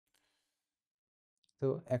তো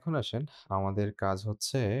এখন আসেন আমাদের কাজ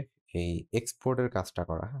হচ্ছে এই এক্সপোর্টের কাজটা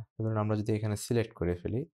করা। হ্যাঁ? ধরুন আমরা যদি এখানে সিলেক্ট করে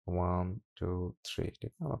ফেলি 1, 2, 3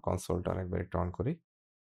 ঠিক না? আমরা কনসোলটা আরেকবার একটু অন করি।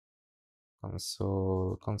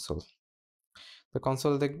 কনসোল। তো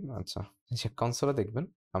কনসোল আচ্ছা, কনসোলে দেখবেন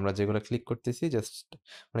আমরা যেগুলো ক্লিক করতেছি জাস্ট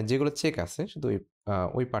মানে যেগুলো চেক আছে শুধু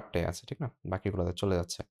ওই পার্টটাই আছে, ঠিক না? বাকিগুলোতে চলে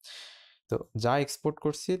যাচ্ছে। তো যা এক্সপোর্ট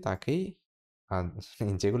করছি তাকেই আ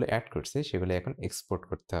যেগুলো এড করছি সেগুলো এখন এক্সপোর্ট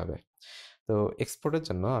করতে হবে। তো এক্সপোর্টের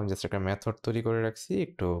জন্য আমি জাস্ট একটা মেথড তৈরি করে রাখছি,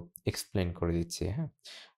 একটু এক্সপ্লেইন করে দিচ্ছি, হ্যাঁ?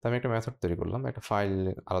 তো আমি একটা মেথড তৈরি করলাম। একটা ফাইল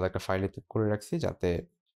আলাদা একটা ফাইলে করে রাখছি যাতে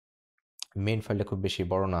মেইন ফাইলটা খুব বেশি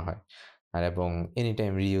বড় না হয়। এবং এনি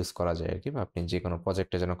টাইম রিইউজ করা যায় আরকি, বা আপনি যেকোনো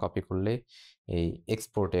প্রজেক্টে যেন কপি করলে এই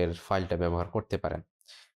এক্সপোর্টের ফাইলটা ব্যবহার করতে পারেন।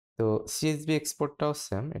 তো CSV এক্সপোর্টটাও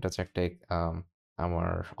সেম। এটা হচ্ছে একটা আমার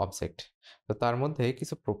অবজেক্ট। তো তার মধ্যে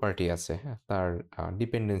কিছু প্রপার্টি আছে, হ্যাঁ? তার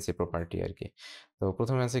ডিপেন্ডেন্সি প্রপার্টি আরকি। তো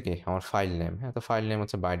 ১ম এ আছে কি? আমার ফাইল নেম, হ্যাঁ? তো ফাইল নেম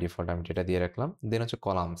হচ্ছে বাই ডিফল্ট আমি যেটা দিয়ে রাখলাম। দেন হচ্ছে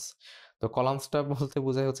কলামস। তো কলামসটা বলতে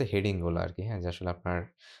বোঝায় হচ্ছে হেডিং গুলো আরকি, হ্যাঁ? যে আসলে আপনার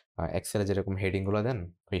এক্সেলে যেরকম হেডিং গুলো দেন,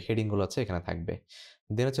 ওই হেডিং গুলো হচ্ছে এখানে থাকবে।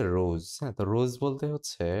 দেন হচ্ছে রোজ, হ্যাঁ? তো রোজ বলতে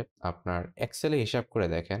হচ্ছে আপনার এক্সেলে হিসাব করে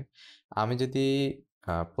দেখেন, আমি যদি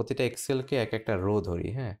প্রতিটা এক্সেলকে একেকটা রো ধরি,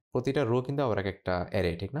 হ্যাঁ? প্রতিটা রো কিন্তু আবার একেকটা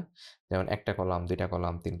অ্যারে, ঠিক না? যেমন ১ টা কলাম, ২ টা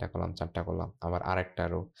কলাম, ৩ টা কলাম, ৪ টা কলাম, আবার আরেকটা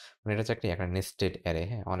রো। মানে এটা হচ্ছে একটা নেস্টেড অ্যারে,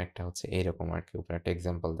 হ্যাঁ? অনেকটা হচ্ছে এইরকম আরকি, উপরে একটা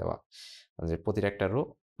এক্সাম্পল দেওয়া। যে প্রতিটা একটা রো,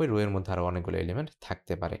 ওই রো এর মধ্যে আরো অনেকগুলো এলিমেন্ট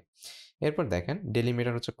থাকতে পারে। এরপর দেখেন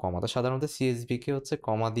ডেলিমিটার হচ্ছে কমা। তো সাধারণত CSV কে হচ্ছে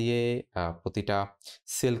কমা দিয়ে প্রতিটা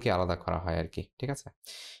সেলকে আলাদা করা হয় আরকি। ঠিক আছে?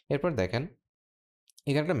 এরপর দেখেন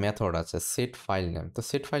এখানে একটা মেথড আছে সেট ফাইল নেম। তো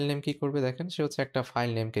সেট ফাইল নেম কি করবে দেখেন, সে হচ্ছে একটা ফাইল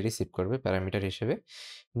নেমকে রিসিভ করবে প্যারামিটার হিসেবে।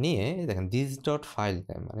 নিয়ে দেখেন দিস ডট ফাইল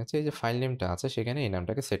নেম মানে হচ্ছে এই যে ফাইল নেমটা আছে সেখানে এই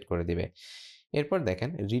নামটাকে সেট করে দিবে। এরপর দেখেন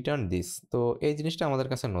রিটার্ন দিস। তো এই জিনিসটা আমাদের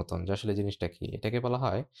কাছে নতুন যে আসলে জিনিসটা কি? এটাকে বলা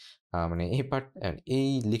হয় মানে এই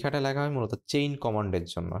লিখাটা লেখা হয় মূলত চেইন কমান্ডের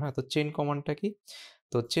জন্য। হ্যাঁ? তো চেইন কমান্ডটা কি?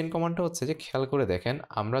 তো চেইন কমান্ডটা হচ্ছে যে খেয়াল করে দেখেন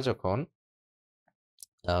আমরা যখন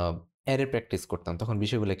আ অ্যারে প্র্যাকটিস করতাম তখন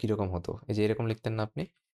বিষয়গুলো কিরকম হতো? এই যে এরকম লিখতেন না আপনি?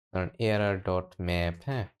 ধরেন ARR ডট ম্যাপ,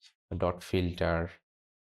 হ্যাঁ? ডট ফিল্টার,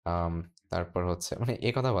 আম তারপর হচ্ছে মানে এ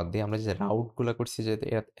কথা বাদ দিয়ে আমরা যে রাউট গুলা করছি যে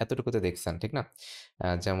এতটুকুতে দেখছেন, ঠিক না?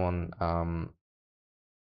 যেমন আম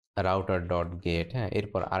রাউটার ডট গেট, হ্যাঁ?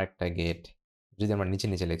 এরপর আরেকটা গেট। যদি আমরা নিচে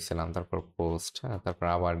লিখছিলাম, তারপর পোস্ট, হ্যাঁ? তারপর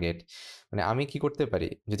আবার গেট। মানে আমি কি করতে পারি?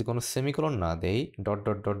 যদি কোনো সেমিকোলন না দেই, ডট,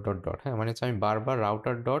 হ্যাঁ? মানে হচ্ছে আমি বারবার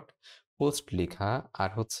রাউটার ডট পোস্ট লিখা আর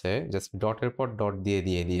হচ্ছে জাস্ট ডটের পর ডট দিয়ে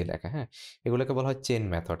লেখা, হ্যাঁ? এগুলোকে বলা হয় চেইন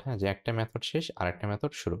মেথড, হ্যাঁ? যে একটা মেথড শেষ আরেকটা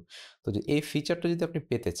মেথড শুরু। তো যে এই ফিচারটা যদি আপনি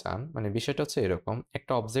পেতে চান, মানে বিষয়টা হচ্ছে এরকম,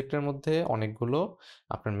 একটা অবজেক্টের মধ্যে অনেকগুলো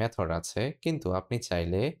আপনার মেথড আছে। কিন্তু আপনি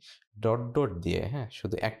চাইলে ডট দিয়ে, হ্যাঁ?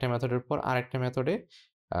 শুধু একটা মেথডের পর আরেকটা মেথডে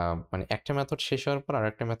আ মানে একটা মেথড শেষ হওয়ার পর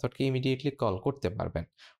আরেকটা মেথডকে ইমিডিয়েটলি কল করতে পারবেন।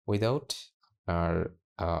 উইথআউট আপনার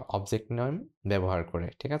আ অবজেক্ট নেম ব্যবহার করে।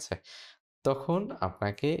 ঠিক আছে? তখন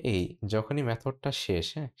আপনাকে যখনই মেথডটা শেষ,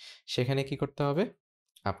 হ্যাঁ? সেখানে কি করতে হবে?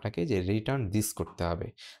 আপনাকে যে রিটার্ন দিস করতে হবে।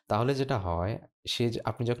 তাহলে যেটা হয়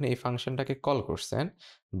আপনি যখন এই ফাংশনটাকে কল করছেন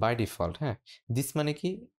বাই ডিফল্ট, হ্যাঁ? দিস মানে কি?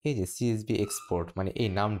 এই যে CSV এক্সপোর্ট মানে এই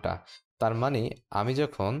নামটা। তার মানে আমি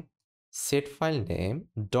যখন set file name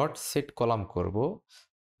dot set column করব,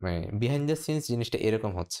 মানে বিহাইন্ড দ্য সিনস জিনিসটা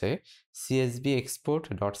এরকম হচ্ছে CSV export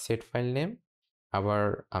dot set file name, আবার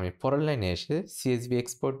আমি পরের লাইনে এসে CSV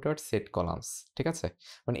export dot set columns, ঠিক আছে?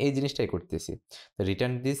 মানে এই জিনিসটাই করতেছি। তো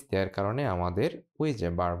রিটার্ন দিস দেওয়ার কারণে আমাদের ওই যে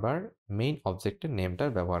বারবার মেইন অবজেক্টের নেমটার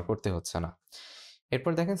ব্যবহার করতে হচ্ছে না।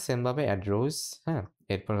 এরপর দেখেন সেম ভাবে অ্যাড রোজ, হ্যাঁ?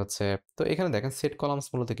 এরপর হচ্ছে তো এখানে দেখেন সেট কলামস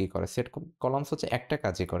মূলত কি করে? সেট কলামস হচ্ছে একটা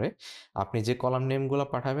কাজই করে। আপনি যে কলাম নেমগুলা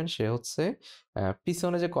পাঠাবেন সে হচ্ছে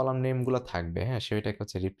পিছনে যে কলাম নেমগুলা থাকবে, হ্যাঁ? সে ওইটাকে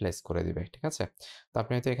হচ্ছে রিপ্লেস করে দিবে। ঠিক আছে? তো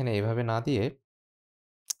আপনি হয়তো এখানে এভাবে না দিয়ে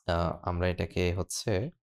আ আমরা এটাকে হচ্ছে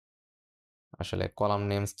আসলে কলাম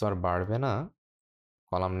নেমস তো আর বাড়বে না।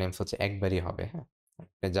 কলাম নেমস হচ্ছে একবারই হবে, হ্যাঁ?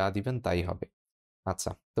 আপনি যা দিবেন তাই হবে।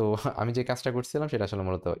 আচ্ছা। তো আমি যে কাজটা করছিলাম সেটা আসলে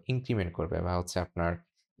মূলত ইনক্রিমেন্ট করবে বা হচ্ছে আপনার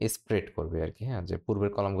স্প্রেড করবে আরকি, হ্যাঁ? যে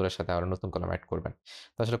পূর্বের কলামগুলোর সাথে আরো নতুন কলাম এড করবেন।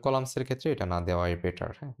 তো আসলে কলামস এর ক্ষেত্রে এটা না দেওয়াই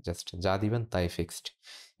বেটার, হ্যাঁ? জাস্ট যা দিবেন তাই ফিক্সড।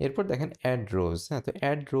 এরপর দেখেন এড রোজ, হ্যাঁ? তো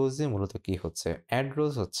এড রোজ এ মূলত কি হচ্ছে? এড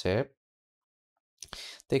রোজ হচ্ছে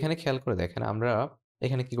তো এখানে খেয়াল করে দেখেন আমরা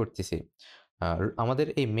এখানে কি করতেছি? আমাদের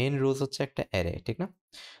এই মেইন রোজ হচ্ছে একটা অ্যারে, ঠিক না?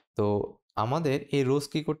 তো আমাদের এই রোজ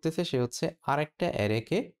কি করতেছে? সে হচ্ছে আরেকটা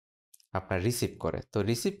অ্যারেকে আপনার রিসিভ করে। তো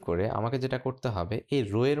রিসিভ করে আমাকে যেটা করতে হবে এই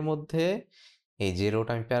রো এর মধ্যে এই যে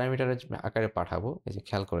রোটা আমি প্যারামিটার আকারে পাঠাবো, এই যে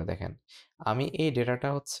খেয়াল করে দেখেন। আমি এই ডেটাটা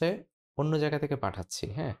হচ্ছে অন্য জায়গা থেকে পাঠাচ্ছি,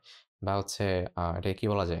 হ্যাঁ? বা হচ্ছে এটাকে কি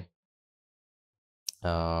বলা যায়?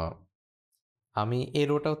 আ আমি এই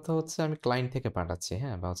রোটা হচ্ছে আমি ক্লায়েন্ট থেকে পাঠাচ্ছি,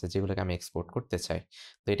 হ্যাঁ? বা হচ্ছে যেগুলোকে আমি এক্সপোর্ট করতে চাই।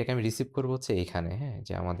 তো এটাকে আমি রিসিভ করব হচ্ছে এইখানে, হ্যাঁ?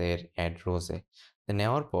 যে আমাদের এড রোজে। তো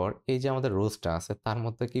নেওয়ার পর এই যে আমাদের রোজটা আছে তার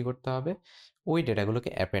মধ্যে কি করতে হবে? ওই ডেটাগুলোকে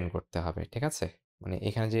অ্যাপেন্ড করতে হবে। ঠিক আছে? মানে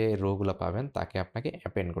এখানে যে রো গুলা পাবেন তাকে আপনাকে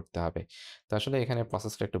অ্যাপেন্ড করতে হবে। তো আসলে এখানে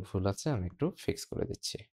প্রসেসটা একটু ভুল আছে। আমি একটু ফিক্স করে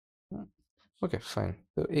দিচ্ছি। হুম? ওকে, ফাইন।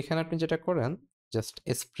 তো এখানে আপনি যেটা করেন জাস্ট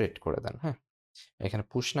স্প্রেড করে দেন, হ্যাঁ? এখানে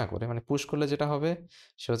পুশ না করে, মানে পুশ করলে যেটা হবে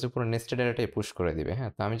সে হচ্ছে পুরো নেস্টেড অ্যারেটাই পুশ করে দিবে,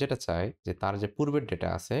 হ্যাঁ? তো আমি যেটা চাই যে তার যে পূর্বের ডেটা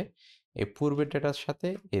আছে এই পূর্বের ডেটার সাথে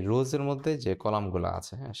এই রোজের মধ্যে যে কলামগুলো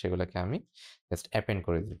আছে, হ্যাঁ, সেগুলোকে আমি জাস্ট অ্যাপেন্ড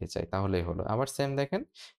করে দিতে চাই, তাহলেই হলো। আবার সেম দেখেন,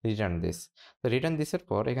 রিটার্ন দিস। তো রিটার্ন দিসের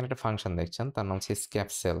পর এখানে একটা ফাংশন দেখছেন তার নাম হচ্ছে স্ক্যাপ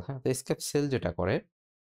সেল, হ্যাঁ? তো স্ক্যাপ সেল যেটা করে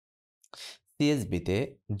সিএসবিতে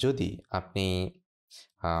যদি আপনি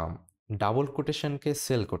আম ডাবল কোটেশনকে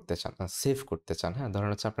সেল করতে চান, সেভ করতে চান, হ্যাঁ? ধরেন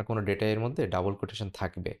হচ্ছে আপনার কোনো ডেটা এর মধ্যে ডাবল কোটেশন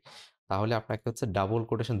থাকবে। তাহলে আপনাকে হচ্ছে ডাবল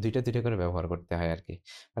কোটেশন ২ টা ২ টা করে ব্যবহার করতে হয় আরকি।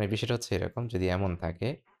 মানে বিষয়টা হচ্ছে এরকম, যদি এমন থাকে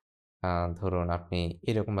আ ধরুন আপনি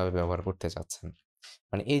এরকমভাবে ব্যবহার করতে চাচ্ছেন।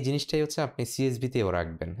 মানে এই জিনিসটাই হচ্ছে আপনি সিএসভি তেও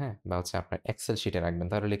রাখবেন, হ্যাঁ? বা হচ্ছে আপনার এক্সেল শিটে রাখবেন।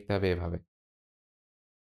 তাহলে লিখতে হবে এভাবে।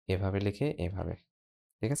 এভাবে লিখে এভাবে।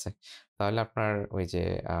 ঠিক আছে? তাহলে আপনার ওই যে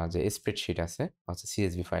যে স্প্রেডশিট আছে, হচ্ছে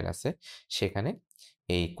CSV ফাইল আছে, সেখানে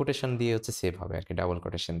এই কোটেশন দিয়ে হচ্ছে সেভ হবে আরকি, ডাবল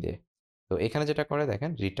কোটেশন দিয়ে। তো এখানে যেটা করে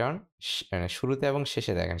দেখেন, রিটার্ন মানে শুরুতে এবং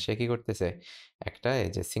শেষে দেখেন সে কি করতেছে? একটা এই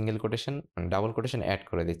যে সিঙ্গেল কোটেশন মানে ডাবল কোটেশন এড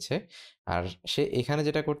করে দিচ্ছে। আর সে এখানে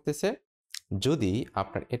যেটা করতেছে, যদি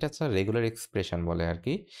আপনার এটা হচ্ছে রেগুলার এক্সপ্রেশন বলে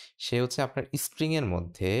আরকি। সে হচ্ছে আপনার স্ট্রিং এর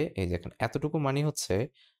মধ্যে এই দেখেন এতটুকু মানে হচ্ছে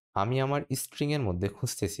আমি আমার স্ট্রিং এর মধ্যে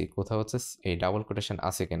খুঁজতেছি কোথাও হচ্ছে এই ডাবল কোটেশন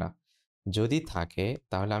আছে কিনা। যদি থাকে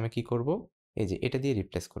তাহলে আমি কি করব? এই যে এটা দিয়ে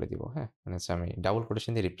রিপ্লেস করে দিব, হ্যাঁ? মানে হচ্ছে আমি ডাবল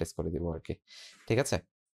কোটেশন দিয়ে রিপ্লেস করে দিব আরকি। ঠিক আছে?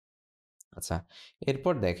 আচ্ছা,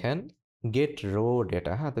 এরপর দেখেন গেট রো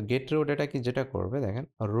ডেটা, হ্যাঁ? তো গেট রো ডেটা কি যেটা করবে দেখেন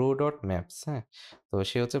রো ডট ম্যাপস, হ্যাঁ? তো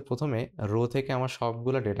সে হচ্ছে ১ম এ রো থেকে আমার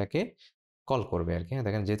সবগুলা ডেটাকে কল করবে আরকি, হ্যাঁ?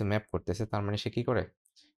 দেখেন যেহেতু ম্যাপ করতেছে তার মানে সে কি করে?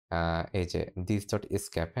 আ এই যে this dot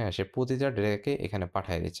escape, হ্যাঁ? সে প্রতিটা ডেটাকে এখানে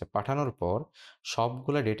পাঠায় দিচ্ছে। পাঠানোর পর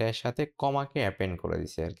সবগুলা ডেটার সাথে কমাকে append করে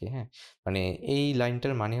দিছে আরকি, হ্যাঁ? মানে এই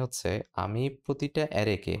লাইনটার মানে হচ্ছে আমি প্রতিটা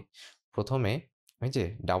অ্যারেকে ১ম এ ওই যে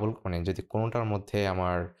ডাবল মানে যদি কোনোটার মধ্যে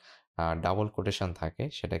আমার ডাবল কোটেশন থাকে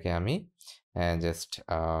সেটাকে আমি জাস্ট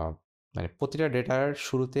মানে প্রতিটা ডেটার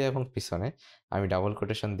শুরুতে এবং পিছনে আমি ডাবল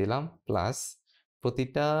কোটেশন দিলাম প্লাস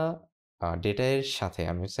প্রতিটা ডেটা এর সাথে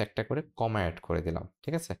আমি হচ্ছে একটা করে কমা এড করে দিলাম।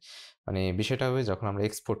 ঠিক আছে? মানে বিষয়টা হবে যখন আমরা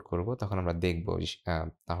এক্সপোর্ট করব তখন আমরা দেখব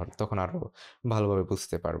তাহলে তখন আরো ভালোভাবে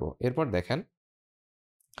বুঝতে পারবো। এরপর দেখেন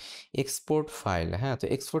এক্সপোর্ট ফাইল, হ্যাঁ? তো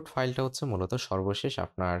এক্সপোর্ট ফাইলটা হচ্ছে মূলত সর্বশেষ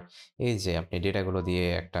আপনার এই যে আপনি ডেটাগুলো দিয়ে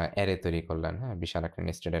একটা অ্যারে তৈরি করলেন, হ্যাঁ? বিশাল একটা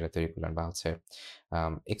নেস্টেড অ্যারে তৈরি করলেন বা হচ্ছে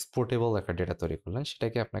এক্সপোর্টেবল একটা ডেটা তৈরি করলেন,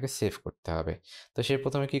 সেটাকে আপনাকে সেভ করতে হবে। তো সে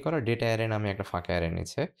 ১ম এ কি করে? ডেটা অ্যারে নামে একটা ফাঁকা অ্যারে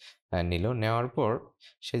নিছে, নিল। নেওয়ার পর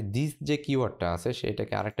সে দিস যে কিওয়ার্ডটা আছে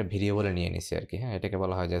সেটাকে আরেকটা ভেরিয়েবলে নিয়ে নিছে আরকি, হ্যাঁ? এটাকে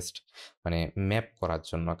বলা হয় জাস্ট মানে ম্যাপ করার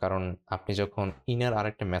জন্য। কারণ আপনি যখন ইনার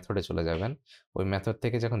আরেকটা মেথডে চলে যাবেন ওই মেথড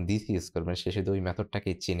থেকে যখন দিস ইউজ করবেন সে শুধু ওই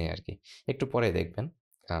মেথডটাকেই চিনে আরকি। একটু পরে দেখবেন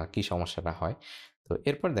কি সমস্যাটা হয়। তো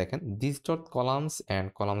এরপর দেখেন this dot columns and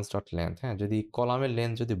columns dot length, হ্যাঁ? যদি কলামের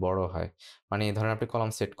লেন্থ যদি বড় হয়, মানে ধরেন আপনি কলাম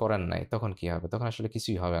সেট করেন নাই, তখন কি হবে? তখন আসলে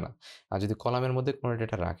কিছুই হবে না। আর যদি কলামের মধ্যে কোনো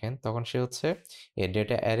ডেটা রাখেন, তখন সে হচ্ছে এই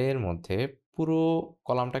ডেটা অ্যারে এর মধ্যে পুরো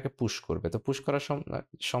কলামটাকে পুশ করবে। তো পুশ করার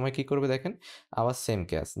সময় কি করবে দেখেন? আবার same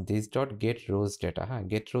case this dot gate rose data, হ্যাঁ?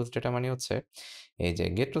 গেট রোজ ডেটা মানে হচ্ছে এই যে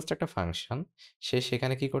গেট রোজ একটা ফাংশন। সে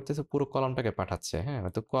সেখানে কি করতেছে? পুরো কলামটাকে পাঠাচ্ছে, হ্যাঁ?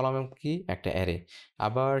 তো কলাম কি? একটা অ্যারে।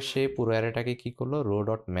 আবার সে পুরো অ্যারেটাকে কি করলো? রো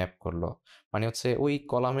ডট ম্যাপ করলো। মানে হচ্ছে ওই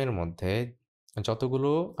কলামের মধ্যে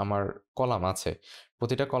যতগুলো আমার কলাম আছে,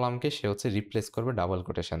 প্রতিটা কলামকে সে হচ্ছে রিপ্লেস করবে ডাবল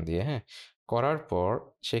কোটেশন দিয়ে, হ্যাঁ? করার পর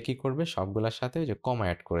সে কি করবে? সবগুলার সাথে ওই যে কমা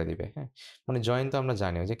এড করে দিবে, হ্যাঁ? মানে জয়েন তো আমরা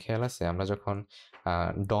জানি, ওই যে খেয়াল আছে? আমরা যখন আ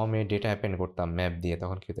ডম এ ডেটা অ্যাপেন্ড করতাম ম্যাপ দিয়ে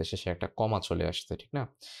তখন কি হতো? শেষে একটা কমা চলে আসতো, ঠিক না?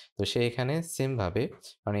 তো সে এখানে সেম ভাবে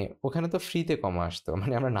মানে ওখানে তো ফ্রিতে কমা আসতো।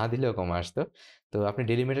 মানে আমরা না দিলেও কমা আসতো। তো আপনি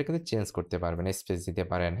ডেলিমিটার কিন্তু চেঞ্জ করতে পারবেন। স্পেস দিতে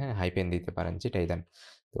পারেন, হ্যাঁ? হাইপেন দিতে পারেন, যেটাই দেন।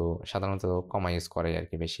 তো সাধারণত কমা ইউজ করে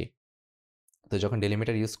আরকি বেশি। তো যখন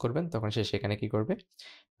ডেলিমিটার ইউজ করবেন তখন সে সেখানে কি করবে?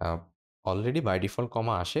 আ অলরেডি বাই ডিফল্ট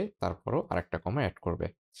কমা আসে, তারপরও আরেকটা কমা এড করবে।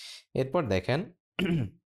 এরপর দেখেন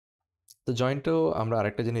তো জয়েন্টেও আমরা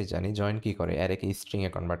আরেকটা জিনিস জানি। জয়েন্ট কি করে? অ্যারেকে স্ট্রিং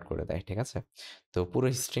এ কনভার্ট করে দেয়। ঠিক আছে? তো পুরো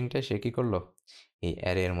স্ট্রিংটা সে কি করলো? এই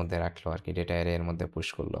অ্যারে এর মধ্যে রাখলো আরকি। ডেটা অ্যারে এর মধ্যে পুশ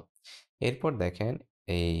করলো। এরপর দেখেন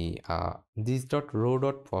এই আ this dot row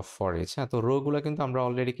dot for each, হ্যাঁ? তো রো গুলা কিন্তু আমরা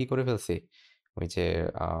অলরেডি কি করে ফেলছি? ওই যে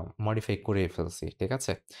মডিফাই করে ফেলছি, ঠিক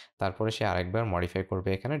আছে? তারপরে সে আরেকবার মডিফাই করবে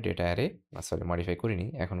এখানে ডেটা অ্যারে, সরি মডিফাই করিনি,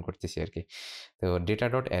 এখন করতেছি আরকি। তো ডেটা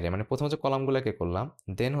ডট অ্যারে মানে ১ম হচ্ছে কলামগুলাকে করলাম।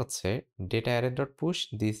 দেন হচ্ছে data array dot push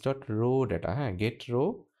this dot rho data, হ্যাঁ? Gate rho,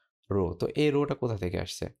 rho. তো এই রোটা কোথা থেকে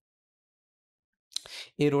আসছে?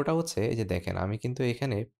 এই রোটা হচ্ছে এই যে দেখেন আমি কিন্তু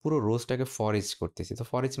এখানে পুরো রোজটাকে ফর ইচ করতেছি। তো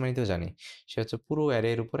ফর ইচ মানে তো জানি। সে হচ্ছে পুরো অ্যারে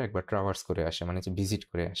এর উপর একবার ট্রাভার্স করে আসে। মানে হচ্ছে ভিজিট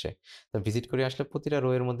করে আসে। তো ভিজিট করে আসলে প্রতিটা রো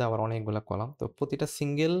এর মধ্যে আবার অনেকগুলা কলাম। তো প্রতিটা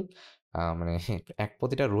সিঙ্গেল মানে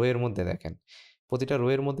প্রতিটা রো এর মধ্যে দেখেন। প্রতিটা রো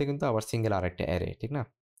এর মধ্যে কিন্তু আবার সিঙ্গেল আরেকটা অ্যারে, ঠিক না?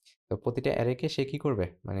 তো প্রতিটা অ্যারেকে সে কি করবে?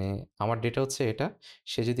 মানে আমার ডেটা হচ্ছে এটা।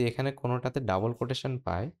 সে যদি এখানে কোনোটাতে ডাবল কোটেশন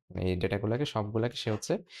পায়, এই ডেটাগুলাকে সবগুলাকে সে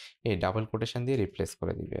হচ্ছে এই ডাবল কোটেশন দিয়ে রিপ্লেস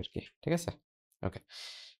করে দিবে আরকি। ঠিক আছে? ওকে।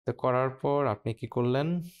 তো করার পর আপনি কি করলেন?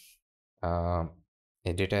 আ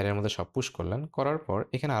এই ডেটা অ্যারের মধ্যে সব পুশ করলেন। করার পর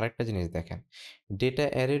এখানে আরেকটা জিনিস দেখেন। ডেটা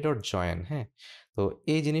অ্যারে ডট জয়েন, হ্যাঁ? তো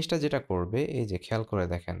এই জিনিসটা যেটা করবে, এই যে খেয়াল করে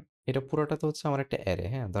দেখেন। এটা পুরোটা তো হচ্ছে আমার একটা অ্যারে,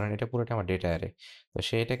 হ্যাঁ? ধরেন এটা পুরোটা আমার ডেটা অ্যারে। তো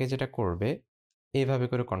সে এটাকে যেটা করবে, এভাবে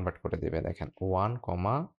করে কনভার্ট করে দিবে দেখেন। 1,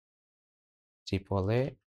 ট্রিপল এ,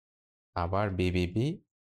 আবার বিবিবি,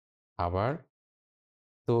 আবার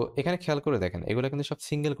তো এখানে খেয়াল করে দেখেন, এগুলা কিন্তু সব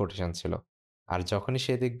সিঙ্গেল কোটেশন ছিল। আর যখনই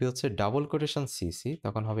সে দেখবে হচ্ছে ডাবল কোটেশন সিসি,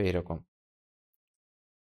 তখন হবে এরকম।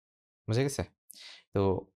 বুঝা গেছে? তো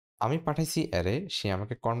আমি পাঠাইছি অ্যারে, সে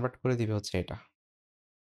আমাকে কনভার্ট করে দিবে হচ্ছে এটা।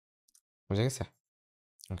 বুঝা গেছে?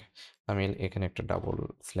 ওকে। আমি এখানে একটা ডাবল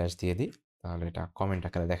স্ল্যাশ দিয়ে দিই। তাহলে এটা কমেন্ট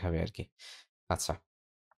আকারে দেখাবে আরকি। আচ্ছা।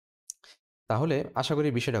 তাহলে আশা করি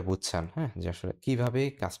বিষয়টা বুঝছেন, হ্যাঁ? যে আসলে কিভাবে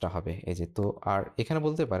কাজটা হবে। এই যে তো আর এখানে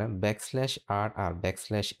বলতে পারেন ব্যাকস্ল্যাশ আর আর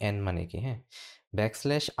ব্যাকস্ল্যাশ এন মানে কি, হ্যাঁ?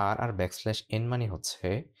 ব্যাকস্ল্যাশ আর ব্যাকস্ল্যাশ এন মানে হচ্ছে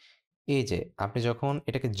এই যে আপনি যখন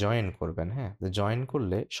এটাকে জয়েন করবেন, হ্যাঁ? তো জয়েন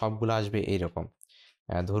করলে সবগুলো আসবে এইরকম।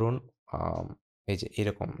 ধরুন আম এই যে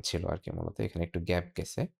এরকম ছিল আরকি মূলত। এখানে একটু গ্যাপ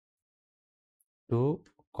গেছে। 2,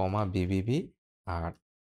 বিবিবি আর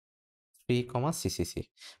 3, সিসিসি।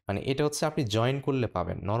 মানে এটা হচ্ছে আপনি জয়েন করলে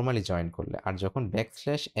পাবেন, নরমালি জয়েন করলে। আর যখন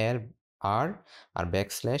ব্যাকস্ল্যাশ আর আর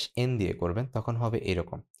ব্যাকস্ল্যাশ এন দিয়ে করবেন তখন হবে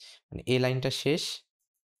এরকম। মানে এই লাইনটা শেষ,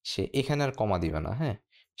 সে এখানে আর কমা দিবে না, হ্যাঁ?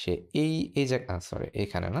 সে এই সরি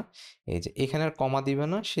এখানে না। এই যে এখানে আর কমা দিবে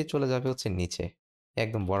না, সে চলে যাবে হচ্ছে নিচে।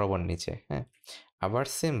 একদম বরাবর নিচে, হ্যাঁ? আবার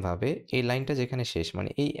সেম ভাবে এই লাইনটা যেখানে শেষ মানে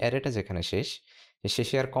এই অ্যারেটা যেখানে শেষ,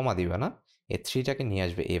 শেষে আর কমা দিবে না। এই 3 টাকে নিয়ে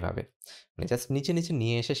আসবে এভাবে। মানে জাস্ট নিচে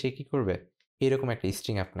নিয়ে এসে সে কি করবে? এরকম একটা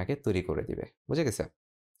স্ট্রিং আপনাকে তৈরি করে দিবে। বুঝা গেছে?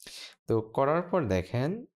 তো করার পর দেখেন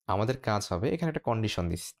আমাদের কাজ হবে এখানে একটা কন্ডিশন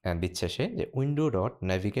দিচ্ছে সে যে window dot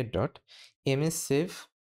navigate dot MS save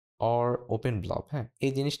or open ব্লব, হ্যাঁ?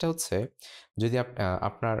 এই জিনিসটা হচ্ছে যদি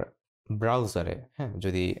আপনার ব্রাউজারে, হ্যাঁ?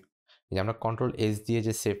 যদি এই যে আমরা কন্ট্রোল এস দিয়ে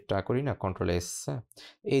যে সেভটা করি না? কন্ট্রোল এস, হ্যাঁ?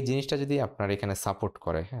 এই জিনিসটা যদি আপনার এখানে সাপোর্ট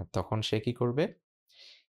করে, হ্যাঁ? তখন সে কি করবে?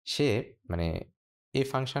 সে মানে এই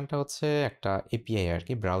ফাংশনটা হচ্ছে একটা এপিআই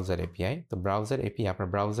আরকি, ব্রাউজার এপিআই। তো ব্রাউজার এপিআই আপনার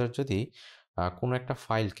ব্রাউজার যদি কোনো একটা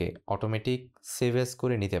ফাইলকে অটোমেটিক সেভ এস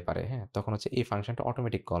করে নিতে পারে, হ্যাঁ? তখন হচ্ছে এই ফাংশনটা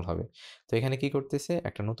অটোমেটিক কল হবে। তো এখানে কি করতেছে?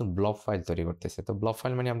 একটা নতুন ব্লব ফাইল তৈরি করতেছে। তো ব্লব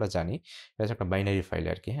ফাইল মানে আমরা জানি এটা হচ্ছে একটা বাইনারি ফাইল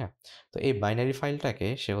আরকি, হ্যাঁ? তো এই বাইনারি ফাইলটাকে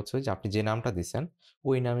সে হচ্ছে ওই যে আপনি যে নামটা দিছেন,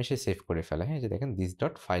 ওই নামে সে সেভ করে ফেলে, হ্যাঁ? এই যে দেখেন this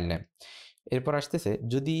ডট ফাইল নেম। এরপর আসতেছে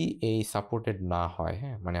যদি এই সাপোর্টেড না হয়,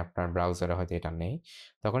 হ্যাঁ? মানে আপনার ব্রাউজারে হয়তো এটা নেই।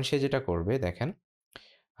 তখন সে যেটা করবে দেখেন,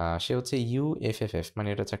 সে হচ্ছে UFFF মানে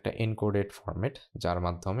এটা হচ্ছে একটা এনকোডেড ফরম্যাট যার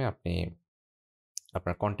মাধ্যমে আপনি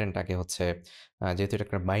আপনার কনটেন্টটাকে হচ্ছে যেহেতু এটা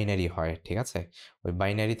একটা বাইনারি হয়, ঠিক আছে? ওই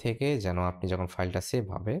বাইনারি থেকে যেন আপনি যখন ফাইলটা সেভ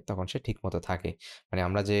হবে তখন সে ঠিকমতো থাকে। মানে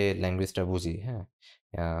আমরা যে ল্যাঙ্গুয়েজটা বুঝি, হ্যাঁ?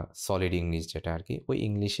 আ সলিড ইংলিশ যেটা আরকি, ওই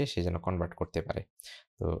ইংলিশে সে যেন কনভার্ট করতে পারে।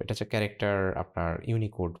 তো এটা হচ্ছে ক্যারেক্টার আপনার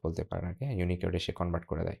ইউনিকোড বলতে পারেন আরকি, হ্যাঁ? ইউনিকোডে সে কনভার্ট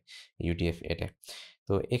করে দেয়। UTF-8 এ।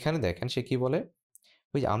 তো এখানে দেখেন সে কি বলে?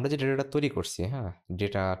 ওই যে আমরা যে ডেটাটা তৈরি করছি, হ্যাঁ?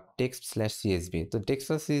 Data text slash CSV. তো টেক্সট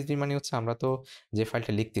স্ল্যাশ সিএসভি মানে হচ্ছে আমরা তো যে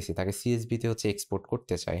ফাইলটা লিখতেছি তাকে সিএসভি তে হচ্ছে এক্সপোর্ট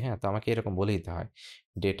করতে চাই, হ্যাঁ? তো আমাকে এরকম বলে দিতে হয়।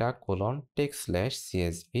 Data colon text slash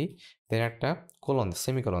CSV দেন একটা কোলন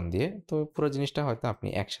সেমিকোলন দিয়ে তো পুরো জিনিসটা হয়তো আপনি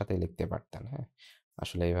একসাথে লিখতে পারতেন, হ্যাঁ?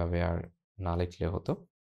 আসলে এভাবে আর না লিখলে হতো।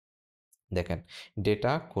 দেখেন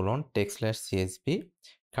data colon text slash CSV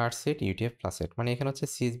কার সেট ইউটিএফ প্লাস সেট মানে এখানে হচ্ছে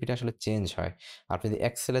সিএসভিটা আসলে চেঞ্জ হয়। আপনি যদি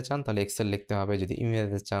এক্সেলে চান তাহলে এক্সেল লিখতে হবে, যদি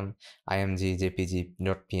ইমেজে চান আইএমজি জেপিজি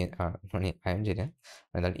ডট পিএন মানে আইএমজি না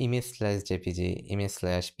মানে ধরেন image slash JPG image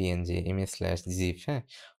slash PNG image slash zip, হ্যাঁ?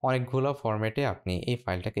 অনেকগুলো ফরম্যাটে আপনি এই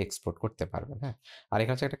ফাইলটাকে এক্সপোর্ট করতে পারবেন, হ্যাঁ? আর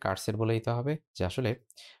এখানে হচ্ছে একটা কার সেট বলে দিতে হবে যে আসলে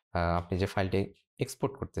আপনি যে ফাইলটি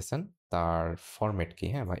এক্সপোর্ট করতেছেন তার ফরম্যাট কি,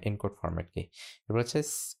 হ্যাঁ? বা এনকোড ফরম্যাট কি। এবার হচ্ছে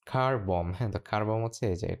কার বম, হ্যাঁ? তো কার-বম হচ্ছে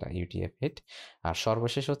এই যে এটা UTF-8 আর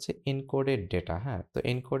সর্বশেষ হচ্ছে এনকোডেড ডেটা, হ্যাঁ? তো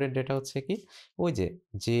এনকোডেড ডেটা হচ্ছে কি ওই যে,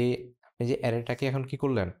 যে এই যে অ্যারেটাকে এখন কি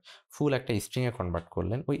করলেন, ফুল একটা স্ট্রিংয়ে কনভার্ট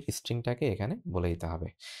করলেন, ওই স্ট্রিংটাকে এখানে বলে দিতে হবে।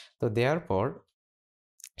 তো দেওয়ার পর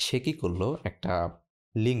সে কি করলো, একটা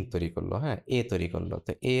লিঙ্ক তৈরি করলো, হ্যাঁ, এ তৈরি করলো।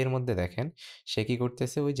 তো এ এর মধ্যে দেখেন সে কি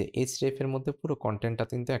করতেছে, ওই যে এইচটিএফ এর মধ্যে পুরো কন্টেন্টটা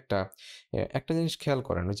কিন্তু একটা জিনিস খেয়াল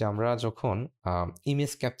করেন, ওই যে আমরা যখন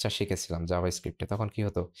ইমেজ ক্যাপচার শিখেছিলাম জাভাস্ক্রিপ্টে, তখন কি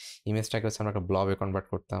হতো, ইমেজটাকে হচ্ছে আমরা একটা ব্লবে কনভার্ট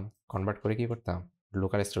করতাম, কনভার্ট করে কি করতাম,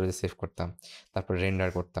 লোকাল স্টোরেজে সেভ করতাম, তারপর রেন্ডার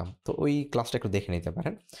করতাম। তো ওই ক্লাসটা একটু দেখে নিতে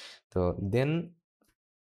পারেন। তো দেন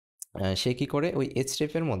সে কি করে, ওই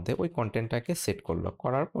এইচটিএফ এর মধ্যে ওই কন্টেন্টটাকে সেট করলো,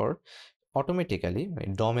 করার পর অটোমেটিক্যালি মানে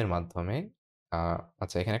ডমের মাধ্যমে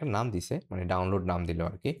আচ্ছা এখানে একটা নাম দিছে, মানে ডাউনলোড নাম দিল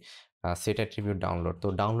আর কি, সেট অ্যাট্রিবিউট ডাউনলোড। তো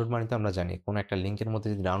ডাউনলোড মানে তো আমরা জানি কোনো একটা লিঙ্কের মধ্যে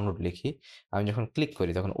যদি ডাউনলোড লিখি, আমি যখন ক্লিক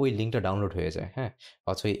করি তখন ওই লিঙ্কটা ডাউনলোড হয়ে যায়, হ্যাঁ,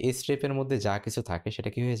 অথবা এই স্টেপের মধ্যে যা কিছু থাকে সেটা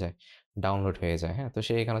কি হয়ে যায়, ডাউনলোড হয়ে যায়, হ্যাঁ। তো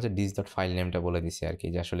সে এখানে হচ্ছে ডিস ডট ফাইল নেমটা বলে দিছে আর কি,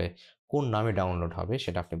 যে আসলে কোন নামে ডাউনলোড হবে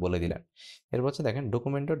সেটা আপনি বলে দিলেন। এরপর হচ্ছে দেখেন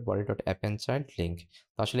document dot body dot append child link.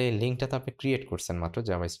 তো আসলে এই লিঙ্কটা তো আপনি ক্রিয়েট করছেন মাত্র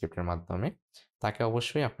জাভাস্ক্রিপ্টের মাধ্যমে, তাকে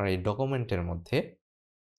অবশ্যই আপনার এই ডকুমেন্টের মধ্যে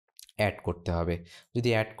অ্যাড করতে হবে। যদি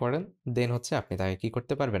অ্যাড করেন দেন হচ্ছে আপনি তাকে কি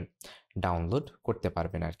করতে পারবেন, ডাউনলোড করতে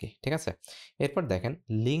পারবেন আর কি, ঠিক আছে। এরপর দেখেন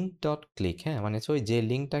লিঙ্ক ডট ক্লিক, হ্যাঁ, মানে হচ্ছে ওই যে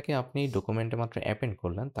লিঙ্কটাকে আপনি ডকুমেন্টে মাত্র অ্যাপেন্ড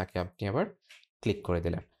করলেন তাকে আপনি আবার ক্লিক করে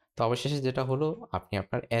দিলেন। তো অবশেষে যেটা হলো, আপনি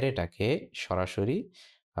আপনার অ্যারেটাকে সরাসরি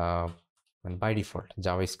মানে বাই ডিফল্ট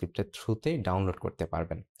জাভাস্ক্রিপ্টের থ্রুতেই ডাউনলোড করতে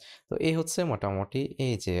পারবেন। তো এই হচ্ছে মোটামুটি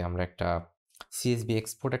এই যে আমরা একটা সিএসভি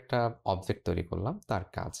এক্সপোর্ট একটা অবজেক্ট তৈরি করলাম তার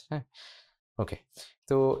কাজ, হ্যাঁ। ওকে।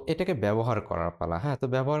 তো এটাকে ব্যবহার করার পালা, হ্যাঁ। তো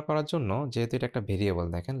ব্যবহার করার জন্য যেহেতু এটা একটা ভেরিয়েবল,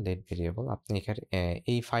 দেখেন লেট ভেরিয়েবল, আপনি এখানে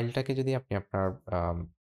এই ফাইলটাকে যদি আপনি আপনার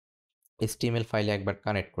HTML ফাইলে একবার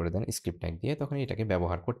কানেক্ট করে দেন স্ক্রিপ্ট ট্যাগ দিয়ে, তখন এটাকে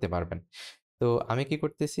ব্যবহার করতে পারবেন। তো আমি কি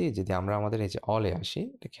করতেছি, যদি আমরা আমাদের এই যে অলে আসি,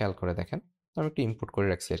 এটা খেয়াল করে দেখেন, তো আমি একটু ইনপুট করে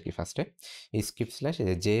রাখছি আর কি ফার্স্টে, এই স্ক্রিপ্ট স্ল্যাশ এই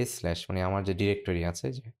যে জেএস স্ল্যাশ, মানে আমার যে ডিরেক্টরি আছে,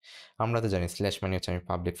 যে আমরা তো জানি স্ল্যাশ মানে হচ্ছে আমি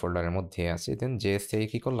পাবলিক ফোল্ডারের মধ্যে আছি, দেন জেএস থেকে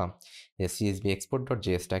কী করলাম, যে সিএসবি এক্সপোর্ট ডট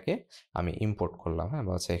জেএসটাকে আমি ইম্পোর্ট করলাম, হ্যাঁ,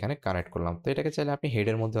 বা হচ্ছে এখানে কানেক্ট করলাম। তো এটাকে চাইলে আপনি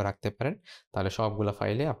হেডের মধ্যেও রাখতে পারেন, তাহলে সবগুলো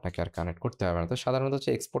ফাইলে আপনাকে আর কানেক্ট করতে হবে না। তো সাধারণত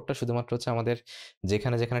হচ্ছে এক্সপোর্টটা শুধুমাত্র হচ্ছে আমাদের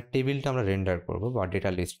যেখানে যেখানে টেবিলটা আমরা রেন্ডার করবো বা ডেটা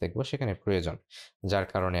লিস্ট দেখবো সেখানে প্রয়োজন, যার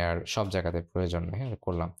কারণে আর সব জায়গাতে প্রয়োজন নেই, হ্যাঁ,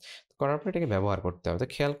 করলাম। করার পর এটাকে ব্যবহার করতে হবে। তো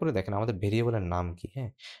খেয়াল করে দেখেন আমাদের ভেরিয়েবলের নাম কি,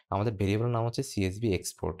 হ্যাঁ, আমাদের ভেরিয়েবলের নাম হচ্ছে সিএসভি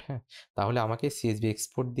এক্সপোর্ট, হ্যাঁ। তাহলে আমাকে সিএসভি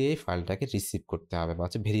এক্সপোর্ট দিয়েই ফাইলটাকে রিসিভ করতে হবে বা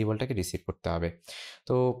হচ্ছে ভেরিয়েবলটাকে রিসিভ করতে হবে।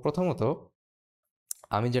 তো প্রথমত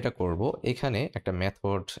আমি যেটা করব, এখানে একটা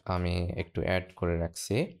মেথড আমি একটু অ্যাড করে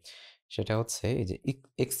রাখছি, সেটা হচ্ছে এই যে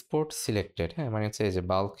এক্সপোর্ট সিলেক্টেড, হ্যাঁ, মানে হচ্ছে এই যে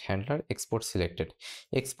বাল্ক হ্যান্ডলার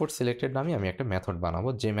এক্সপোর্ট সিলেক্টেড নামে আমি একটা মেথড বানাবো,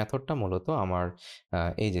 যে মেথডটা মূলত আমার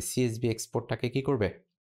এই যে সিএসভি এক্সপোর্টটাকে কি করবে,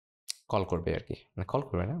 কল করবে আর কি, মানে কল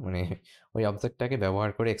করবে না, মানে ওই অবজেক্টটাকে ব্যবহার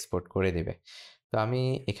করে এক্সপোর্ট করে দিবে। তো আমি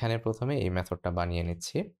এখানে প্রথমে এই মেথডটা বানিয়ে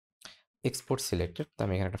নিচ্ছি, এক্সপোর্ট সিলেক্টেড। তো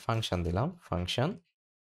আমি এখানে একটা ফাংশন দিলাম, ফাংশন।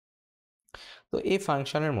 তো এই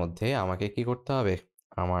ফাংশনের মধ্যে আমাকে কি করতে হবে,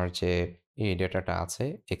 আমার যে এই ডেটাটা আছে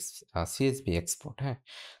সিএসভি এক্সপোর্ট, হ্যাঁ।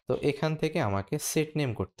 তো এখান থেকে আমাকে সেট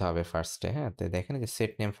নেম করতে হবে ফার্স্টে, হ্যাঁ। তো দেখেন যে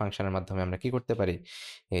সেট নেম ফাংশনের মাধ্যমে আমরা কি করতে পারি,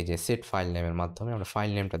 এই যে সেট ফাইল নেমের মাধ্যমে আমরা ফাইল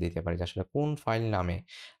নেমটা দিতে পারি, যে আসলে কোন ফাইল নামে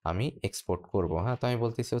আমি এক্সপোর্ট করব, হ্যাঁ। তো আমি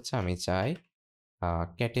বলতেছি হচ্ছে আমি চাই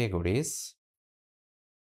ক্যাটেগরিজ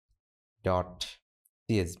ডট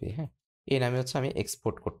সিএসভি, হ্যাঁ, এই নামে হচ্ছে আমি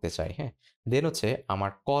এক্সপোর্ট করতে চাই, হ্যাঁ। দেন হচ্ছে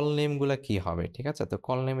আমার কল নেমগুলো কি হবে, ঠিক আছে। তো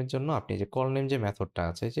কল নেমের জন্য আপনি যে কল নেম যে মেথডটা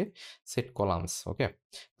আছে, যে সেট কলামস, ওকে।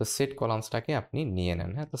 তো সেট কলামসটাকে আপনি নিয়ে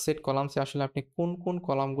নেন, হ্যাঁ। তো সেট কলামসে আসলে আপনি কোন কোন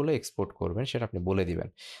কলামগুলো এক্সপোর্ট করবেন সেটা আপনি বলে দিবেন।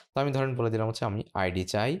 তো আমি ধরেন বলে দিলাম হচ্ছে আমি আইডি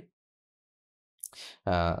চাই,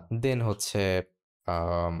 দেন হচ্ছে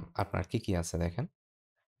আপনার কি কি আছে দেখেন,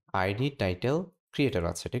 আইডি, টাইটেল, ক্রিয়েটর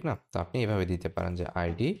আছে, ঠিক না। তো আপনি এভাবে দিতে পারেন যে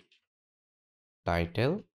আইডি,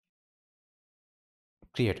 টাইটেল,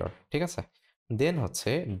 ক্রিয়েটর, ঠিক আছে। দেন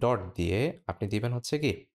হচ্ছে ডট দিয়ে আপনি দিবেন হচ্ছে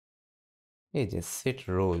কি, এই যে সেট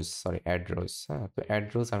রোজ, সরি অ্যাড রোজ, হ্যাঁ। তো অ্যাড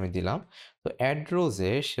রোজ আমি দিলাম। তো অ্যাড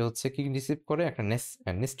রোজে সে হচ্ছে কি রিসিভ করে, একটা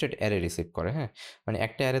নেস্টেড অ্যারে রিসিভ করে, হ্যাঁ। মানে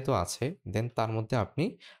একটা অ্যারে তো আছে, দেন তার মধ্যে আপনি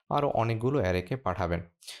আরও অনেকগুলো অ্যারেকে পাঠাবেন।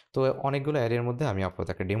 তো অনেকগুলো অ্যারের মধ্যে আমি আপাতত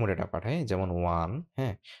একটা ডেমো ডেটা পাঠাই, যেমন ওয়ান,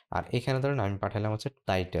 হ্যাঁ। আর এখানে ধরেন আমি পাঠালাম হচ্ছে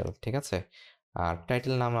টাইটেল, ঠিক আছে। আর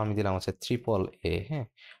টাইটেল নাম আমি দিলাম হচ্ছে ট্রিপল এ, হ্যাঁ।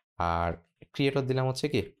 আর ক্রিয়েটর দিলাম হচ্ছে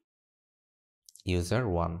কি ইউজার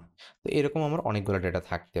ওয়ান। তো এরকম আমার অনেকগুলো ডেটা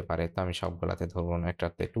থাকতে পারে। তো আমি সবগুলাতে ধরুন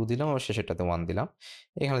একটাতে টু দিলাম, আবার শেষেরটাতে ওয়ান দিলাম।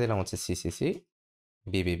 এখানে দিলাম হচ্ছে সিসিসি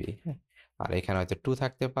বিবিবি, হ্যাঁ। আর এখানে হয়তো টু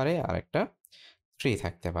থাকতে পারে আর একটা থ্রি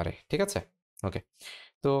থাকতে পারে, ঠিক আছে। ওকে।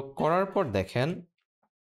 তো করার পর দেখেন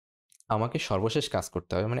আমাকে সর্বশেষ কাজ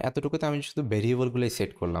করতে হবে, মানে এতটুকুতে আমি শুধু ভেরিয়েবলগুলোই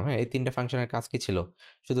সেট করলাম, হ্যাঁ। এই তিনটা ফাংশনের কাজ কি ছিল,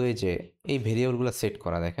 শুধু এই যে এই ভেরিয়েবলগুলো সেট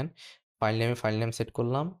করা, দেখেন ফাইল নেমে ফাইল নেম সেট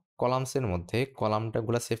করলাম, কলামসের মধ্যে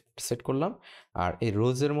কলামটাগুলো সেট করলাম, আর এই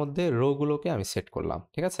রোজের মধ্যে রোগুলোকে আমি সেট করলাম,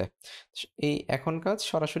 ঠিক আছে? এই এখন কাজ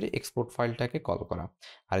সরাসরি এক্সপোর্ট ফাইলটাকে কল করা।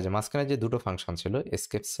 আর এই যে মাঝখানে যে দুটো ফাংশন ছিল,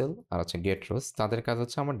 এসকেপ সেল আর হচ্ছে গেট রোজ, তাদের কাজ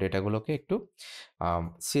হচ্ছে আমার ডেটাগুলোকে একটু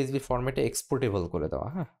সিএসভি ফরম্যাটে এক্সপোর্টেবল করে দেওয়া,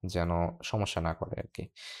 হ্যাঁ, যেন সমস্যা না করে আর কি।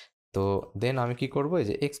 তো দেন আমি কি করব, এই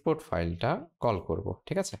যে এক্সপোর্ট ফাইলটা কল করব,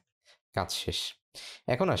 ঠিক আছে? কাজ শেষ।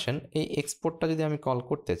 এখন আসেন, এই এক্সপোর্টটা যদি আমি কল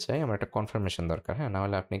করতে চাই, আমার একটা কনফার্মেশন দরকার, হ্যাঁ?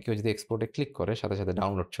 নাহলে আপনি কেউ যদি এক্সপোর্টে ক্লিক করে সাথে সাথে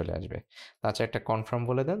ডাউনলোড চলে আসবে। তাছাড়া একটা কনফার্ম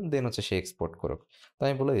বলে দেন, দেন হচ্ছে সে এক্সপোর্ট করুক। তো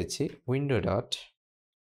আমি বলে দিচ্ছি উইন্ডো ডট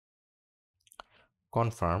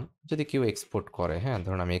কনফার্ম যদি কেউ এক্সপোর্ট করে, হ্যাঁ,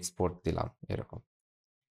 ধরুন আমি এক্সপোর্ট দিলাম এরকম,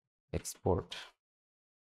 এক্সপোর্ট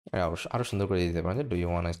আরও সুন্দর করে দিতে পারেন যে ডু ইউ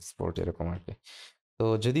ওয়ান এক্সপোর্ট এরকম আর কি। তো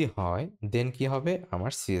যদি হয় দেন কি হবে,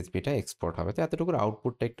 আমার সিএসভিটা এক্সপোর্ট হবে। তো এতটুকুর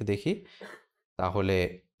আউটপুটটা একটু দেখি, তাহলে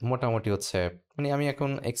মোটামুটি হচ্ছে মানে আমি এখন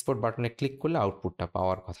এক্সপোর্ট বাটনে ক্লিক করলে আউটপুটটা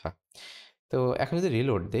পাওয়ার কথা। তো এখন যদি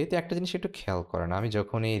রিলোড দেই, তো একটা জিনিস একটু খেয়াল করেন, আমি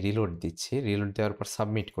যখন এই রিলোড দিচ্ছি, রিলোড দেওয়ার পর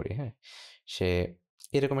সাবমিট করি, হ্যাঁ, সে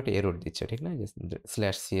এরকম একটা এরর দিচ্ছে, ঠিক না? যে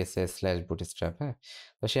স্ল্যাশ সিএসএস স্ল্যাশ বুটস্ট্র্যাপ, হ্যাঁ,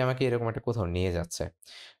 তো সে আমাকে এরকম একটা কোথাও নিয়ে যাচ্ছে।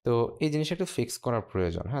 তো এই জিনিসটা একটু ফিক্স করার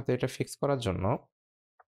প্রয়োজন, হ্যাঁ। তো এটা ফিক্স করার জন্য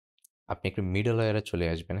আপনি একটু মিডল লেয়ারে চলে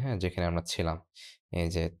আসবেন, হ্যাঁ, যেখানে আমরা ছিলাম। এই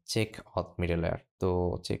যে চেক অথ মিডল লেয়ার, তো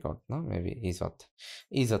চেক অথ না, মেবি ইজ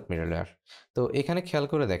অথ মিডল লেয়ার। তো এখানে খেয়াল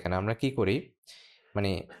করে দেখেন আমরা কি করি,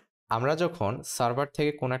 মানে আমরা যখন সার্ভার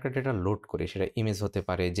থেকে কোনো একটা ডেটা লোড করি, সেটা ইমেজ হতে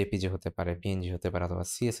পারে, জেপিজি হতে পারে, পিএনজি হতে পারে, অথবা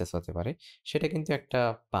সিএসএস হতে পারে, সেটা কিন্তু একটা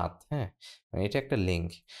পাথ, হ্যাঁ, মানে এটা একটা লিঙ্ক।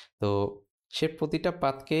 তো সে প্রতিটা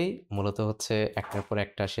পাথকেই মূলত হচ্ছে একটার পর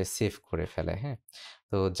একটা সে সেভ করে ফেলে, হ্যাঁ।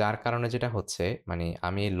 তো যার কারণে যেটা হচ্ছে, মানে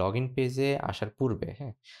আমি লগ ইন পেজে আসার পূর্বে,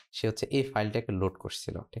 হ্যাঁ, সে হচ্ছে এই ফাইলটাকে লোড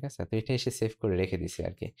করছিল, ঠিক আছে? তো এটা এসে সেভ করে রেখে দিছে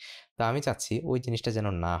আর কি। তো আমি চাচ্ছি ওই জিনিসটা যেন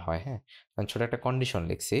না হয়, হ্যাঁ। আমি ছোট একটা কন্ডিশন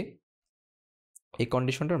লিখছি। এই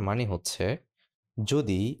কন্ডিশনটার মানে হচ্ছে,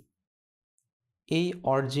 যদি এই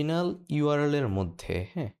অরিজিনাল ইউআরএল এর মধ্যে,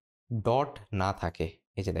 হ্যাঁ, ডট না থাকে,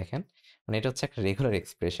 এই যে দেখেন, মানে এটা হচ্ছে একটা রেগুলার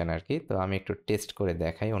এক্সপ্রেশন আর কি। তো আমি একটু টেস্ট করে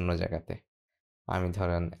দেখাই অন্য জায়গাতে। আমি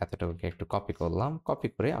ধরেন এতটুকুকে একটু কপি করলাম, কপি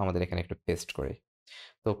করে আমাদের এখানে একটু পেস্ট করি।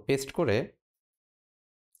 তো পেস্ট করে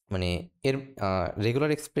মানে এর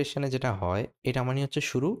রেগুলার এক্সপ্রেশনে যেটা হয়, এটা মানে হচ্ছে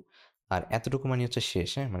শুরু, আর এতটুকু মানে হচ্ছে শেষ,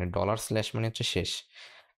 হ্যাঁ, মানে ডলার স্ল্যাশ মানে হচ্ছে শেষ।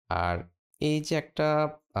 আর এই যে একটা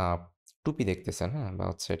টুপি দেখতেছেন, হ্যাঁ, বা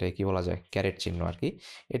হচ্ছে এটা কি বলা যায়, ক্যারেট চিহ্ন আর কি,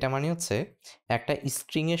 এটা মানে হচ্ছে একটা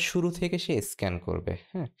স্ট্রিংয়ের শুরু থেকে সে স্ক্যান করবে,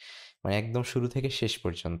 হ্যাঁ, মানে একদম শুরু থেকে শেষ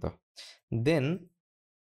পর্যন্ত। দেন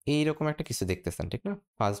এইরকম একটা কিছু দেখতেছেন, ঠিক না?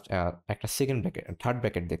 ফার্স্ট একটা সেকেন্ড ব্র্যাকেট, থার্ড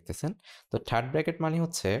ব্র্যাকেট দেখতেছেন। তো থার্ড ব্র্যাকেট মানে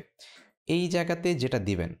হচ্ছে এই জায়গাতে যেটা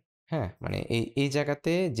দিবেন, হ্যাঁ, মানে এই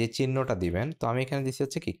জায়গাতে যে চিহ্নটা দিবেন, তো আমি এখানে দিচ্ছি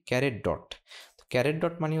হচ্ছে কি ক্যারেট ডট। তো ক্যারেট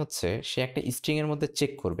ডট মানে হচ্ছে সে একটা স্ট্রিং এর মধ্যে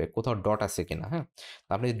চেক করবে কোথাও ডট আছে কিনা, হ্যাঁ। তো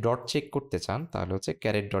আপনি যদি ডট চেক করতে চান তাহলে হচ্ছে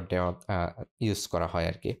ক্যারেট ডট দেওয়া ইউজ করা হয়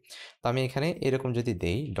আর কি। তো আমি এখানে এরকম যদি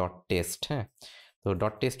দেই ডট টেস্ট, হ্যাঁ, তো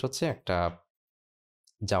ডট টেস্ট হচ্ছে একটা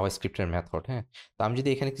জাভাস্ক্রিপ্টের মেথড, হ্যাঁ। তো আমি যদি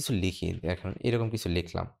এখানে কিছু লিখি, দেখেন এরকম কিছু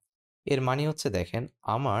লিখলাম, এর মানে হচ্ছে দেখেন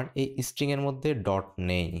আমার এই স্ট্রিং এর মধ্যে ডট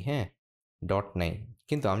নেই, হ্যাঁ, ডট নেই।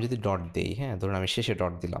 কিন্তু আমি যদি ডট দেই, হ্যাঁ, ধরুন আমি শেষে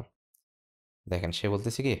ডট দিলাম, দেখেন সে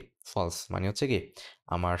বলতেছে কি ফলস, মানে হচ্ছে কি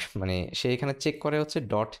আমার মানে সে এখানে চেক করে হচ্ছে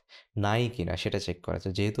ডট নাই কিনা সেটা চেক করে, তো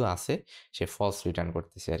যেহেতু আছে সে ফলস রিটার্ন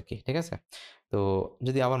করতেছে আর কি, ঠিক আছে? তো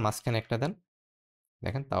যদি আবার মাঝখানে একটা দেন,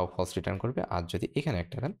 দেখেন তাও ফলস রিটার্ন করবে, আর যদি এখানে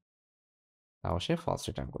একটা দেন তাও সে ফলস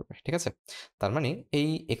রিটার্ন করবে, ঠিক আছে? তার মানে এই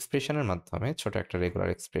এক্সপ্রেশনের মাধ্যমে, ছোট একটা রেগুলার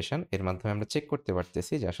এক্সপ্রেশন, এর মাধ্যমে আমরা চেক করতে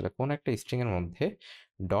পারতেছি যে আসলে কোন একটা স্ট্রিং এর মধ্যে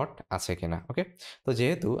ডট আছে কিনা, ওকে? তো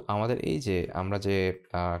যেহেতু আমাদের এই যে আমরা যে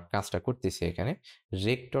কাজটা করতেছি এখানে,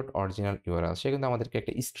 রেক ডট অরিজিনাল ইউআরএল, সে কিন্তু আমাদেরকে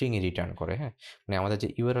একটা স্ট্রিং এ রিটার্ন করে, হ্যাঁ, মানে আমাদের যে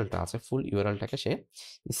ইউআরএলটা আছে ফুল ইউআরএলটাকে সে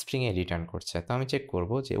স্ট্রিং এ রিটার্ন করছে। তো আমি চেক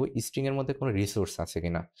করব যে ওই স্ট্রিং এর মধ্যে কোনো রিসোর্স আছে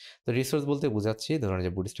কিনা। তো রিসোর্স বলতে বোঝাচ্ছি ধরুন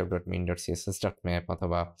যে bootstrap dot min dot CSS dot map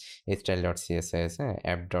অথবা style.css, হ্যাঁ,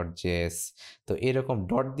 app.js। তো এরকম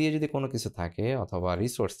ডট দিয়ে যদি কোনো কিছু থাকে অথবা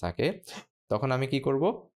রিসোর্স থাকে, তখন আমি কি করব,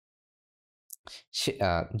 সে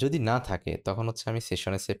যদি না থাকে তখন হচ্ছে আমি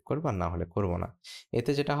সেশনে সেভ করব, আর না হলে করব না।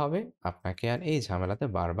 এতে যেটা হবে, আপনাকে আর এই ঝামেলাতে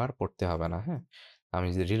বারবার পড়তে হবে না, হ্যাঁ। আমি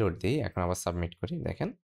যদি রিলোড দিই, এখন আবার সাবমিট করি, দেখেন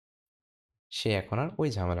সে এখন আর ওই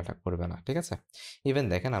ঝামেলাটা করবে না, ঠিক আছে? ইভেন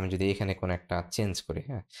দেখেন আমি যদি এখানে কোনো একটা চেঞ্জ করি,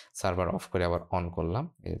 হ্যাঁ, সার্ভার অফ করে আবার অন করলাম,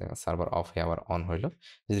 এই যে দেখেন সার্ভার অফ হয়ে আবার অন হইলো।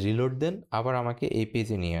 যদি রিলোড দেন আবার আমাকে এই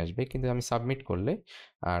পেজে নিয়ে আসবে, কিন্তু আমি সাবমিট করলে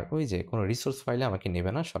আর ওই যে কোনো রিসোর্স ফাইলে আমাকে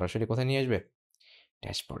নেবে না, সরাসরি কোথায় নিয়ে আসবে,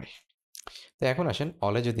 ড্যাশবোর্ডে। তো এখন আসেন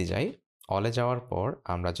অলে যদি যাই, অলে যাওয়ার পর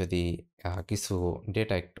আমরা যদি কিছু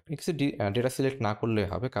ডেটা কিছু ডেটা সিলেক্ট না করলে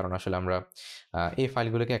হবে। কারণ আসলে আমরা এই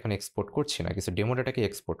ফাইলগুলোকে এখন এক্সপোর্ট করছি না। কিছু ডেমো ডেটাকে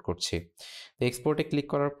এক্সপোর্ট করছি। তো এক্সপোর্টে ক্লিক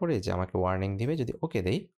করার পরে যে আমাকে ওয়ার্নিং দিবে যদি ওকে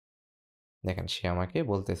দেই, দেখেন সে আমাকে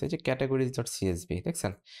বলতেছে যে categories.csv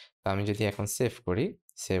দেখছেন? তো আমি যদি এখন সেভ করি,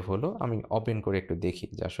 সেভ হলো। আমি ওপেন করে একটু দেখি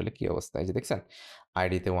যে আসলে কি অবস্থা। এই যে দেখছেন?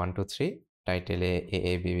 আইডিতে 1, 2, 3, টাইটেলে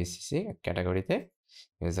AABBCC, ক্যাটেগরিতে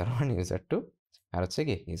user 1, user 2 আর হচ্ছে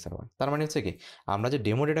কি user 1। তার মানে হচ্ছে কি আমরা যে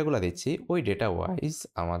ডেমো ডেটাগুলা দিচ্ছি ওই ডেটা ওয়াইজ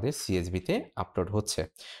আমাদের CSV তে আপলোড হচ্ছে।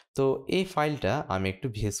 তো এই ফাইলটা আমি একটু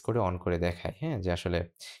VS করে অন করে দেখাই, হ্যাঁ? যে আসলে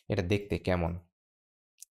এটা দেখতে কেমন?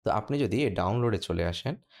 তো আপনি যদি ডাউনলোডে চলে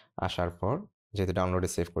আসেন, আসার পর যেহেতু ডাউনলোডে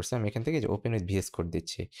সেভ করছি, আমি এখান থেকে যে ওপেন উইথ ভিএস কোড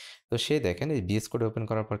দিচ্ছি। তো সে দেখেন এই ভিএস কোড ওপেন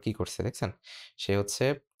করার পর কি করছে দেখছেন? সে হচ্ছে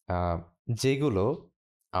আ যেগুলো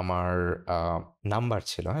আমার আ নাম্বার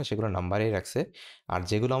ছিল, হ্যাঁ? সেগুলো নাম্বারেই রাখছে। আর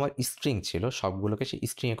যেগুলো আমার স্ট্রিং ছিল সবগুলোকে সে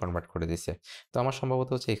স্ট্রিং এ কনভার্ট করে দিছে। তো আমার সম্ভবত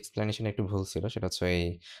হচ্ছে এক্সপ্লেনেশন এ একটু ভুল ছিল। সেটা হচ্ছে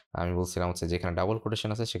আমি বলছিলাম হচ্ছে যেখানে ডাবল কোটেশন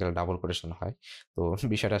আছে সেখানে ডাবল কোটেশন হয়। তো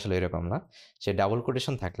বিষয়টা আসলে এরকম না। সে ডাবল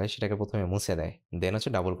কোটেশন থাকলে সেটাকে ১ম এ মুছে দেয়। দেন হচ্ছে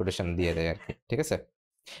ডাবল কোটেশন দিয়ে দেয় আরকি। ঠিক আছে?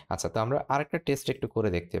 আচ্ছা, তো আমরা আরেকটা টেস্ট একটু করে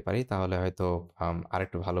দেখতে পারি। তাহলে হয়তো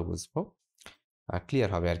আরেকটু ভালো বুঝবো। ক্লিয়ার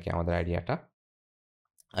হবে আরকি আমাদের আইডিয়াটা।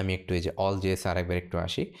 আমি একটু এই যে all.js এ আরেকবার একটু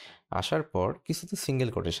আসি। আসার পর কিছুতে সিঙ্গেল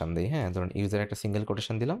কোটেশন দেই, হ্যাঁ? ধরুন ইউজার একটা সিঙ্গেল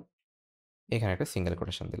কোটেশন দিলাম, এখানে একটা সিঙ্গেল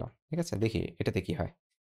কোটেশন দিলাম। ঠিক আছে? দেখি এটাতে কি হয়।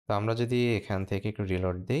 তো আমরা যদি এখান থেকে একটু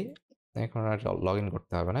রিলোড দেই, এখন আর লগইন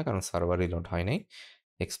করতে হবে না কারণ সার্ভার রিলোড হয় নাই।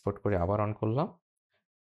 এক্সপোর্ট করে আবার অন করলাম।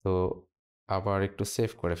 তো আবার একটু সেভ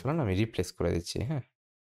করে ফেলুন। আমি রিপ্লেস করে দিচ্ছি, হ্যাঁ?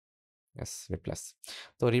 Yes, replace.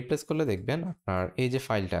 তো রিপ্লেস করলে দেখবেন আপনার এই যে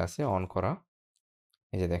ফাইলটা আছে অন করা,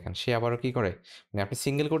 এই যে দেখেন সে আবারও কি করে? মানে আপনি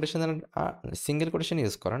সিঙ্গেল কোটেশন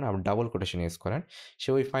ইউজ করেন, আবার ডাবল কোটেশন ইউজ করেন। সে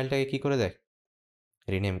ওই ফাইলটাকে কি করে দেয়?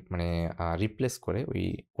 রিনেম মানে রিপ্লেস করে ওই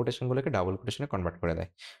কোটেশনগুলোকে ডাবল কোটেশনে কনভার্ট করে দেয়।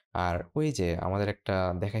 আর ওই যে আমাদের একটা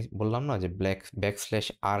বললাম না যে ব্যাকস্ল্যাশ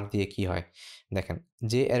আর দিয়ে কি হয়? দেখেন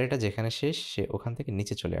যে অ্যারেটা যেখানে শেষ সে ওখান থেকে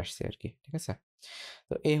নিচে চলে আসছে আরকি। ঠিক আছে?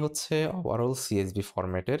 তো এই হচ্ছে overall CSV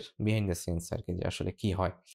ফরম্যাটের behind the scenes আরকি যে আসলে কি হয়।